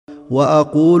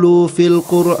وأقول في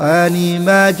القرآن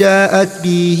ما جاءت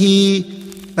به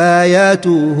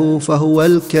آياته فهو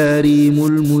الكريم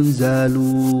المنزال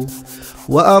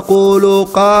وأقول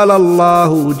قال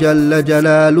الله جل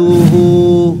جلاله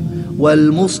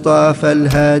والمصطفى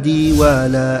الهادي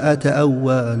ولا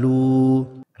أتأول.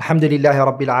 الحمد لله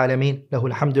رب العالمين، له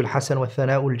الحمد الحسن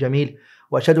والثناء الجميل،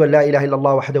 وأشهد أن لا إله إلا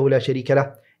الله وحده لا شريك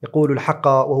له يقول الحق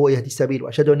وهو يهدي السبيل،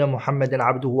 وأشهد أن محمدا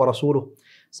عبده ورسوله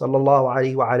صلى الله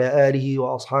عليه وعلى آله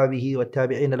وأصحابه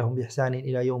والتابعين لهم بإحسان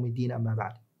إلى يوم الدين. أما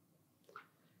بعد.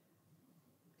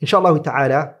 Inshallah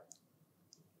ta'ala,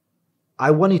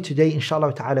 I wanted today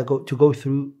inshallah ta'ala to go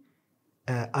through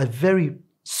a very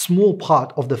small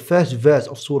part of the first verse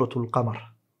of Surah Al-Qamar.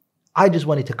 I just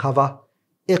wanted to cover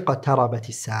اقتربت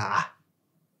الساعة,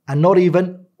 and not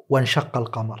even وانشق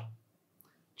القمر,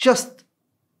 just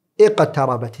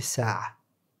اقتربت الساعة.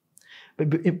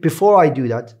 But before I do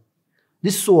that,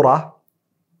 this surah,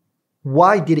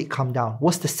 why did it come down?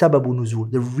 What's the sabab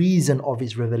nuzul, the reason of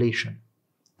its revelation?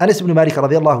 Anas ibn Malik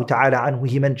radiallahu ta'ala anhu,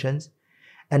 he mentions,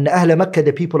 and أهل Mecca,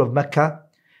 the people of Mecca,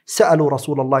 سألوا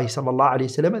رسول الله صلى الله عليه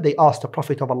وسلم, they asked the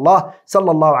Prophet of Allah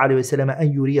صلى الله عليه وسلم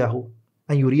أن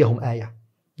يريهم آية.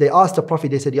 They asked the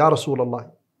Prophet, they said, Ya Rasulullah,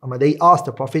 they asked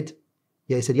the Prophet,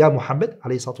 they said, Ya Muhammad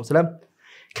عليه الصلاة والسلام,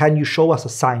 can you show us a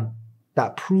sign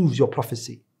that proves your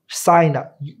prophecy, sign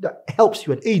that helps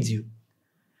you and aids you?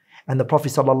 And the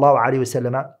Prophet sallallahu alaihi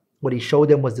wasallam, what he showed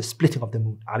them was the splitting of the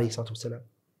moon alayhi salatu wasalam.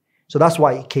 So that's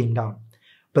why it came down.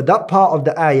 But that part of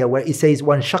the ayah where it says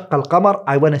وَانْشَقَّ الْقَمَرِ,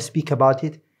 I want to speak about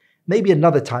it maybe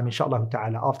another time inshallah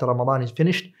ta'ala, after Ramadan is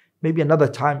finished, maybe another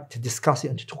time to discuss it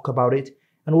and to talk about it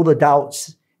and all the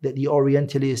doubts that the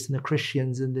Orientalists and the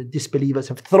Christians and the disbelievers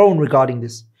have thrown regarding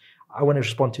this. I want to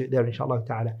respond to it there inshallah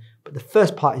ta'ala. But the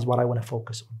first part is what I want to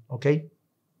focus on, okay?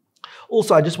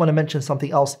 Also, I just want to mention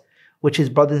something else, which is,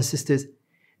 brothers and sisters,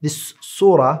 this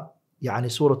surah,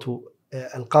 يعني Surah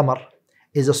Al-Qamar,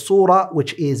 is a surah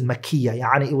which is Makkiyah.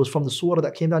 يعني it was from the surah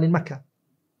that came down in Mecca.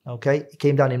 Okay, it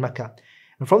came down in Mecca.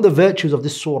 And from the virtues of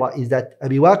this surah is that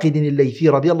Abi Waqid al-Laythi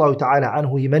radiyallahu ta'ala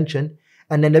anhu, he mentioned,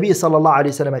 and the Nabi sallallahu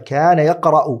alayhi wa sallam كان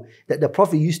يقرأ, that the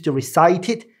Prophet used to recite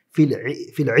it في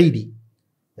العيد.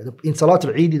 In Salat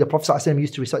al-Eid, the Prophet sallallahu alayhi wa sallam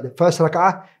used to recite the first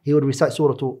rak'ah, he would recite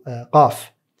Surah Qaf.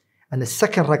 And the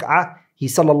second rak'ah, he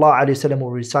sallallahu alayhi wa sallam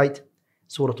will recite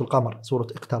Surah Al-Qamar, Surah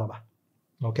Iqtaraba.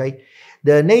 Okay,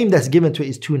 the name that's given to it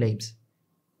is two names.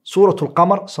 Surah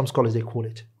Al-Qamar, some scholars they call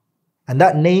it. And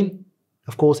that name,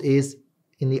 of course, is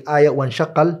in the ayah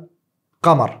وَانْشَقَّ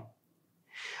الْقَمَرِ.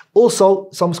 Also,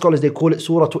 some scholars they call it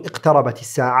Surah Iqtarabat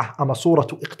al-Sa'ah, ama Surah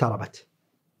Iqtarabat.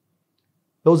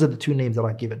 Those are the two names that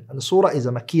are given. And the surah is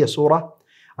a Makkiyah surah.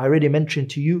 I already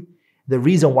mentioned to you the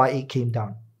reason why it came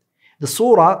down. The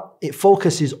surah, it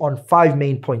focuses on 5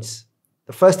 main points.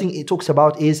 The first thing it talks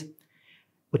about is,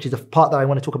 which is the part that I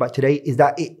want to talk about today, is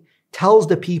that it tells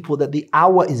the people that the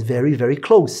hour is very, very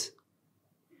close.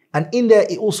 And in there,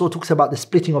 it also talks about the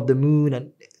splitting of the moon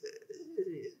and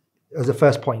as the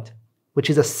first point, which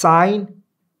is a sign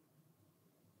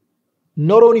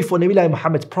not only for Nabi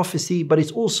Muhammad's prophecy, but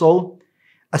it's also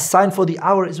a sign for the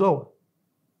hour as well.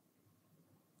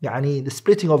 Yani the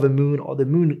splitting of a moon, or the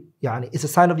moon, yani it's a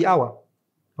sign of the hour.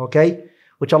 Okay?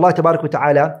 Which Allah Tabarak wa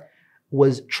Ta'ala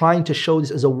was trying to show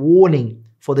this as a warning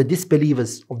for the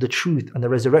disbelievers of the truth and the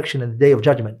resurrection and the day of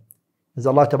judgment. As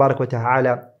Allah Tabarak wa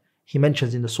Ta'ala, He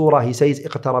mentions in the surah, He says,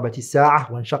 اقتربت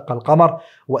الساعة وانشق القمر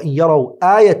وإن يروا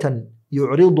آية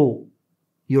يعرضوا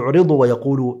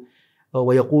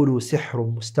ويقولوا سحر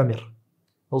مستمر.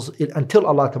 Until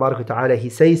Allah Tabarak wa Ta'ala, He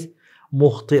says,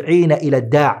 مهطعين إلى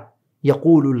الداع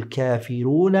يقول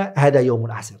الكافرون هذا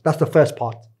يوم عسر. That's the first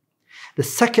part. The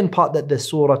second part that the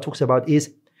surah talks about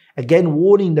is, again,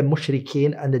 warning the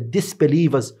mushrikeen and the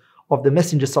disbelievers of the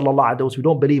Messenger sallallahu alaihi wasallam, those who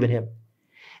don't believe in him,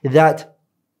 that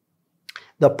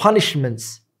the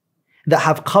punishments that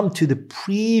have come to the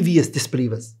previous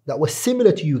disbelievers that were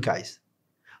similar to you guys,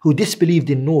 who disbelieved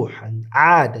in Nuh and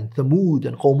Ad and Thamud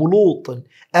and Qawm Lut and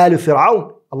Al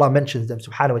Fir'aun, Allah mentions them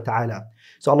subhanahu wa ta'ala.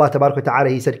 So Allah tabarak wa ta'ala,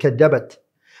 He said, كذبت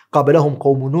قبلهم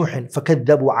قوم نوح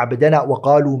فكذبوا عبدنا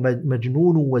وقالوا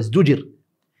مجنون وازدجر.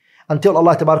 Until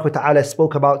Allah Tabarak wa Ta'ala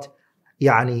spoke about the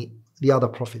other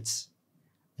prophets.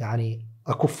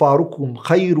 أكفاركم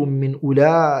خير من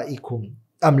أولئكم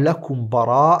أم لكم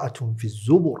براءة في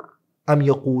الزبر أم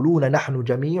يقولون نحن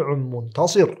جميع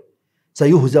منتصر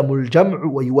سيهزم الجمع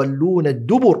ويولون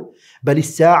الدبر بل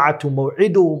الساعة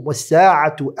موعدهم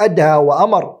والساعة أدهى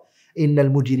وأمر إن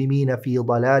المجرمين في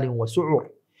ضلال وسعر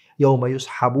يوم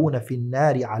يسحبون في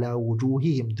النار على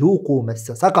وجوههم ذوقوا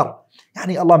مس سقر.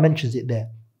 Allah mentions it there.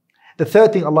 The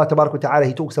third thing Allah Tabarak wa Ta'ala,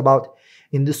 He talks about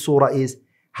in this surah is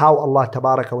how Allah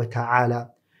tabaraka wa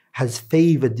ta'ala has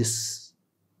favored this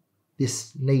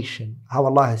nation, how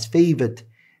Allah has favored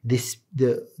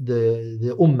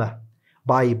the ummah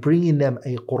by bringing them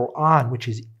a Qur'an which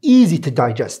is easy to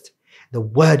digest. The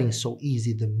wording is so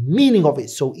easy, the meaning of it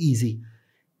is so easy.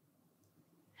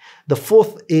 The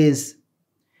fourth is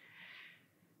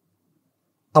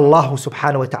Allah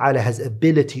subhanahu wa ta'ala has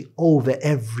ability over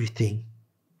everything,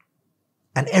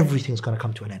 and everything's going to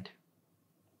come to an end.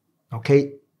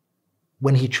 Okay?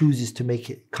 When He chooses to make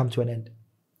it come to an end.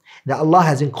 That Allah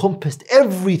has encompassed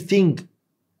everything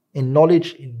in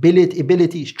knowledge, in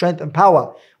ability, strength and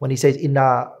power. When He says,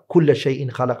 Inna kulla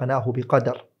shay'in khalaqnahu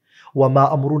biqadar.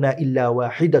 وَمَا أَمْرُنَا إِلَّا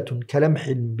وَاحِدَةٌ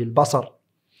كَلَمْحٍ بِالْبَصَرِ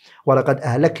وَلَقَدْ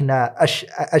أَهْلَكْنَا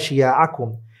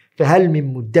أَشْيَاعَكُمْ فَهَلْ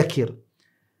مِن مُدَّكِرٍ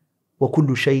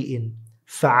وَكُلُّ شَيْءٍ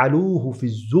فَعَلُوهُ فِي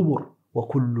الزُّبُرِ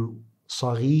وَكُلُّ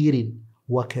صَغِيرٍ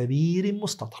وَكَبِيرٍ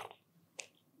مُسْتَطَرٍ.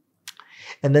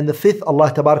 And then the fifth,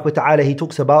 Allah tabarak wa ta'ala, He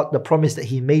talks about the promise that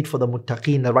He made for the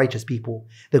muttaqeen, the righteous people,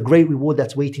 the great reward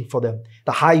that's waiting for them,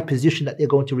 the high position that they're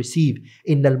going to receive.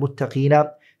 إِنَّ الْمُتَّقِينَ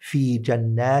فِي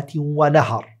جَنَّاتٍ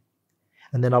وَنَهَرٍ.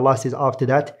 And then Allah says after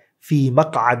that, فِي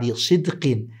مَقْعَدِ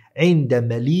صِدْقٍ عِنْدَ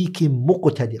مَلِيكٍ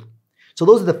مُقْتَدِرٍ. So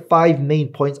those are the 5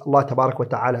 main points Allah tabarak wa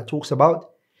ta'ala talks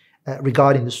about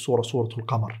regarding this surah, Surah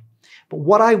Al-Qamar. But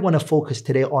what I want to focus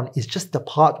today on is just the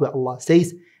part where Allah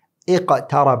says,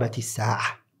 اقتربت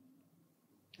الساعة.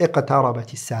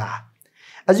 اقتربت الساعة.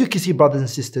 As you can see, brothers and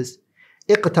sisters,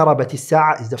 اقتربت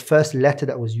الساعة is the first letter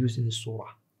that was used in the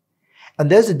surah. And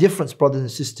there's a difference, brothers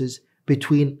and sisters,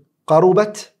 between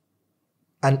قربت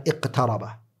and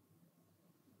اقترب.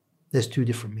 There's 2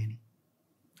 different meanings.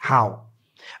 How?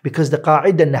 Because the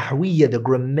قاعدة النحوية,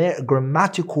 the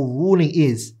grammatical ruling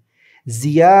is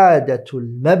زيادة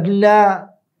المبنى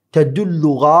تدل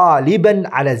غالبا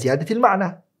على زيادة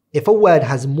المعنى. If a word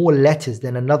has more letters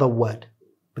than another word,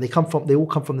 but they all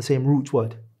come from the same root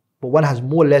word, but one has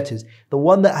more letters, the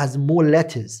one that has more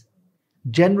letters,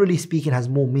 generally speaking, has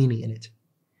more meaning in it.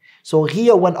 So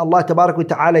here when Allah tabarak wa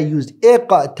ta'ala used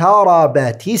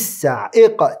اقتربت الساعة,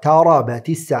 اقتربت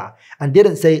الساعة, and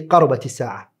didn't say قربت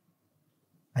الساعة,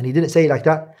 and He didn't say it like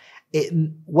that,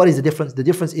 what is the difference? The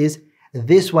difference is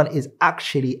this one is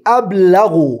actually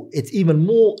أبلغ, it's even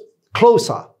more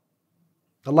closer.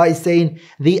 Allah is saying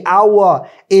the hour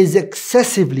is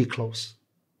excessively close.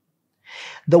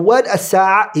 The word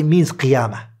as-sa'a, it means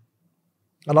qiyamah.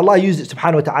 And Allah used it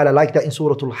subhanahu wa ta'ala like that in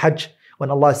Surah Al-Hajj when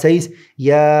Allah says,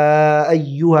 Ya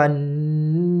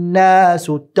ayyuhan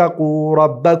nasu attaqu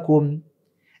rabbakum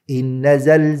inna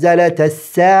zalzalata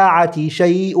as-sa'ati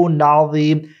shay'un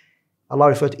 'azim. Allah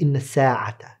referred to inna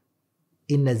as-sa'ata.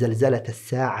 Inna zalzalata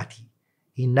as-sa'ati.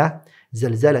 Inna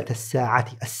zalzalata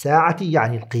as-sa'ati. As-sa'ati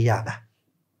yani al-qiyamah.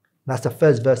 That's the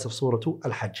first verse of Surah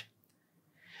Al-Hajj.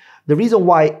 The reason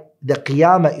why the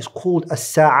qiyamah is called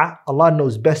as-sa'a, Allah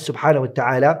knows best subhanahu wa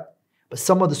ta'ala, but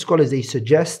some of the scholars, they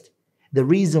suggest the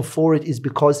reason for it is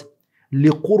because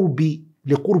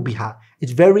لِقُرْبِهَا,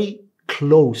 it's very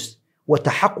close,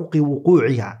 وَتَحَقُّقِ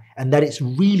وُقُوعِهَا, and that it's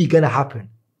really going to happen.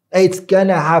 It's going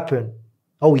to happen.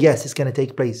 Oh yes, it's going to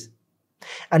take place.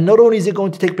 And not only is it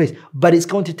going to take place, but it's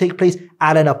going to take place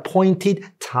at an appointed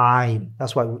time.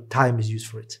 That's why time is used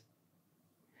for it.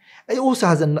 It also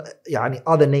has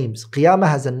other names. Qiyamah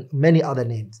has many other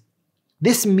names.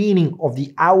 This meaning of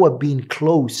the hour being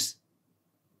close,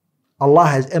 Allah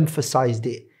has emphasized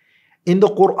it in the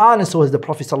Qur'an, and so has the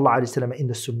Prophet ﷺ in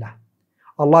the Sunnah.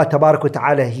 Allah tabarak wa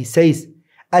ta'ala, He says,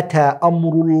 أَتَى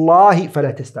أَمْرُ اللَّهِ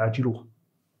فَلَا تَسْتَعْجِلُوهُ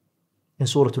in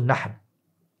Surah Al-Nahl.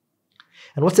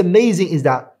 And what's amazing is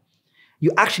that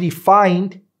you actually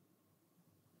find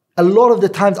a lot of the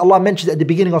times Allah mentions it at the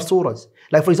beginning of surahs.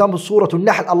 Like for example, Surah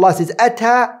Al-Nahl, Allah says,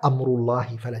 أَتَى أَمْرُ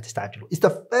اللَّهِ فَلَا تَسْتَعْجِلُوهُ. It's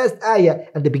the first ayah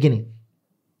at the beginning.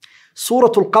 Surah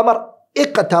Al-Qamar,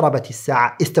 اقتربت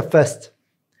الساعة. It's the first.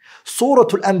 Surah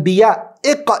Al-Anbiya,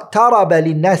 اقترب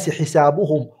للناس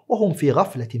حسابهم وهم في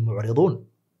غفلة معرضون.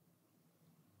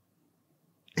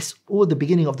 It's all the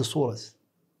beginning of the surahs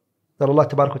that Allah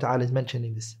Tabarak wa Ta'ala is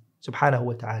mentioning this. Subhanahu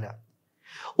wa ta'ala.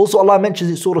 Also Allah mentions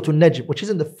in Surah Al-Najm, which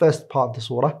isn't the first part of the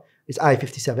surah, it's ayah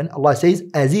 57. Allah says,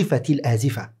 أَزِفَةِ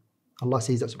الْأَزِفَةِ. Allah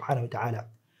says that subhanahu wa ta'ala.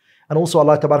 And also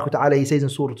Allah Tabarak wa Ta'ala, He says in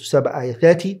Surah Al-Saba, ayah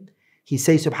 30, He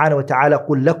says subhanahu wa ta'ala,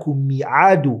 قُلْ لَكُمْ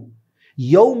مِيعَادُ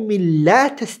يَوْمٍ لَا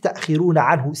تَسْتَأْخِرُونَ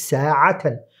عَنْهُ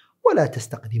سَاعَةً وَلَا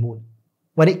تَسْتَقْدِمُونَ.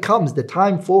 When it comes, the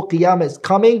time for Qiyamah is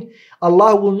coming,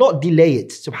 Allah will not delay it,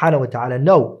 subhanahu wa ta'ala,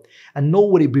 no. And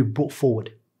nor will it be brought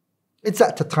forward. It's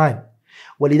at the time.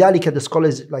 ولذلك the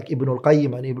scholars like Ibn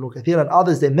al-Qayyim and Ibn Kathir and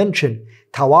others, they mention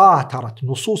تواترت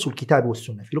نصوص الكتاب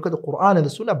والسنة. If you look at the Qur'an and the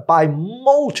Sunnah by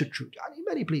multitude,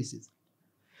 many places.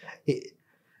 it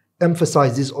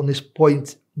emphasizes on this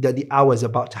point that the hour is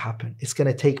about to happen. It's going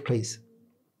to take place.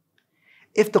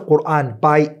 If the Qur'an,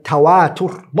 by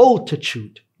tawatur,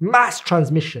 multitude, mass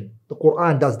transmission, the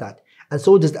Qur'an does that, and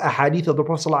so does the ahadith of the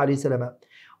Prophet ﷺ,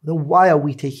 then why are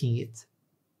we taking it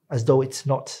as though it's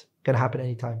not going to happen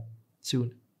anytime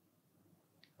soon?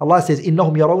 Allah says,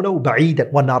 إِنَّهُمْ يَرَوْنَهُ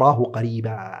بَعِيدًا وَنَرَاهُ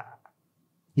قَرِيبًا.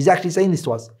 He's actually saying this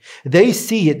to us. They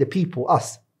see it, the people,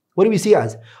 us. What do we see it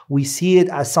as? We see it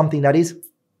as something that is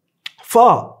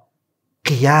far.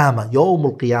 Qiyamah,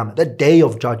 Yawmul Qiyamah, the day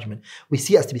of judgment. We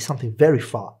see it as to be something very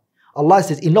far. Allah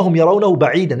says, إِنَّهُمْ يَرَوْنَهُ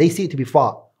بَعِيدًا. They see it to be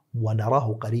far.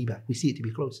 وَنَرَاهُ قَرِيبًا. We see it to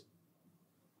be close.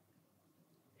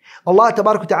 Allah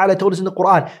Tabarak Ta'ala told us in the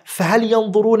Qur'an, فَهَلْ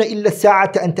يَنظُرُونَ إِلَّا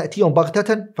السَّاعَةَ أَن تَأْتِيَهُمْ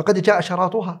بَغْتَةً فَقَدْ جَاءَ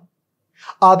شَرَاطُهَا.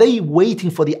 Are they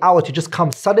waiting for the hour to just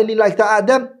come suddenly like that at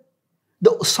them?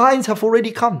 The signs have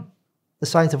already come. The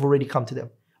signs have already come to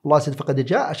them. Allah says, فَقَدْ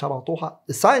جَاءَ شَرَاطُهَا.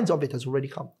 The signs of it has already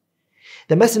come.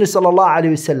 The Messenger sallallahu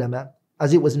alayhi wasallam,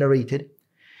 as it was narrated,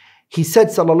 he said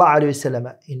sallallahu alayhi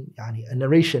wasallam in a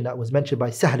narration that was mentioned by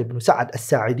Sahl ibn Sa'ad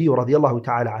as-Sa'idi radiyallahu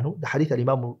ta'ala anhu, the hadith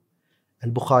al-Imam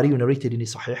al-Bukhari narrated in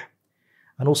his Sahih,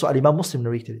 and also al-Imam Muslim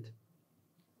narrated it.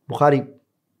 Bukhari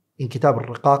in Kitab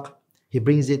al-Riqaq, he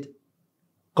brings it,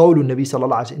 قول النبي صلى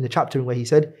الله عليه وسلم, in the chapter where he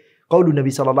said, قول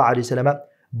النبي صلى الله عليه وسلم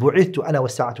بعثت أنا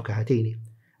والساعة كهاتين.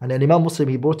 And Imam Muslim,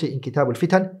 he brought it in Kitab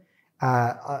al-Fitan,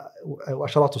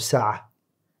 وأشراط الساعة.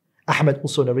 Ahmad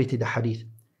also narrated the hadith.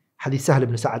 Hadith Sahl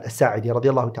ibn Sa'ad as-Sa'idi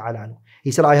radiyallahu ta'ala anhu.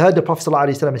 He said, I heard the Prophet sallallahu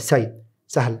alayhi wa sallam say,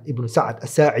 Sahl ibn Sa'ad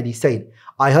as-Sa'idi saying,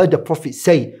 I heard the Prophet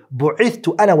say,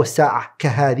 بعثت أنا والساعة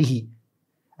كهذه.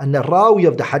 And the Rawi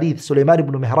of the hadith, Sulaiman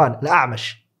ibn Mihran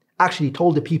al-A'mash, actually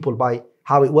told the people by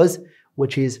how it was,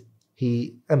 which is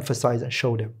he emphasized and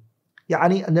showed them.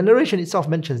 And the narration itself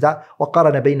mentions that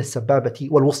وَقَرَنَ بَيْنَ السَّبَّابَةِ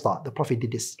وَالْوُسْطَى. The Prophet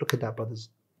did this. Look at that, brothers.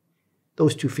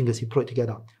 Those two fingers he put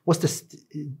together. What's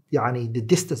the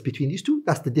distance between these two?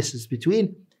 That's the distance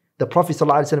between the Prophet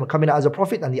ﷺ coming out as a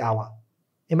prophet and the hour.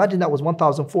 Imagine that was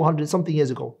 1,400 something years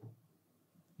ago.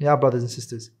 Yeah, brothers and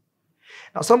sisters.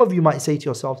 Now some of you might say to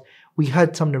yourselves, we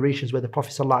heard some narrations where the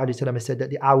Prophet ﷺ said that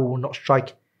the hour will not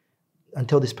strike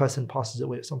until this person passes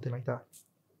away or something like that.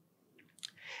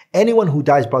 Anyone who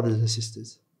dies, brothers and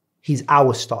sisters, his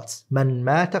hour starts. Man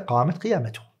mata qamat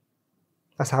qiyamatuh.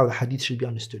 That's how the hadith should be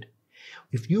understood.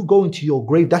 If you go into your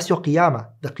grave, that's your qiyamah.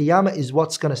 The qiyamah is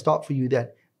what's going to start for you then.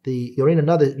 You're in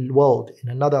another world, in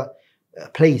another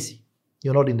place.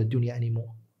 You're not in the dunya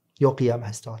anymore. Your qiyamah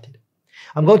has started.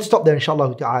 I'm going to stop there,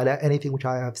 inshallah ta'ala. Anything which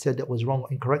I have said that was wrong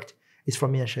or incorrect is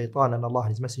from me and shaitan, and Allah and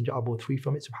His Messenger are both free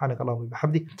from it. Subhanakallahumma wa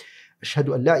bihamdik.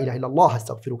 Ashhadu an la ilaha illallah,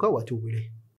 astaghfiruka wa atubu ilayh.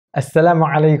 Assalamu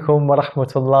alaikum wa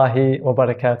rahmatullahi wa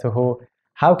barakatuhu.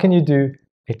 How can you do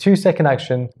a 2-second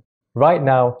action right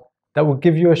now that will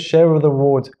give you a share of the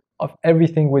reward of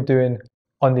everything we're doing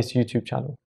on this YouTube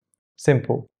channel?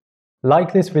 Simple.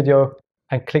 Like this video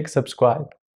and click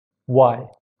subscribe. Why?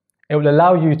 It will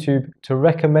allow YouTube to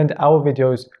recommend our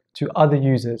videos to other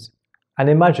users. And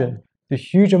imagine the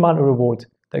huge amount of reward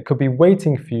that could be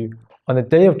waiting for you on the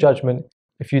Day of Judgment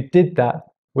if you did that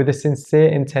with a sincere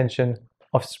intention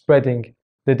of spreading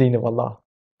the deen of Allah.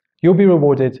 You'll be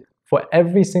rewarded for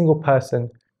every single person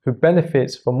who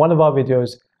benefits from one of our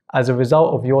videos as a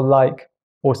result of your like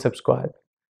or subscribe.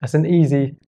 That's an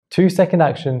easy 2-second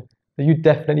action that you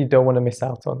definitely don't want to miss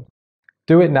out on.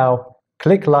 Do it now,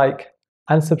 click like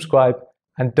and subscribe,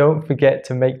 and don't forget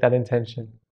to make that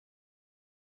intention.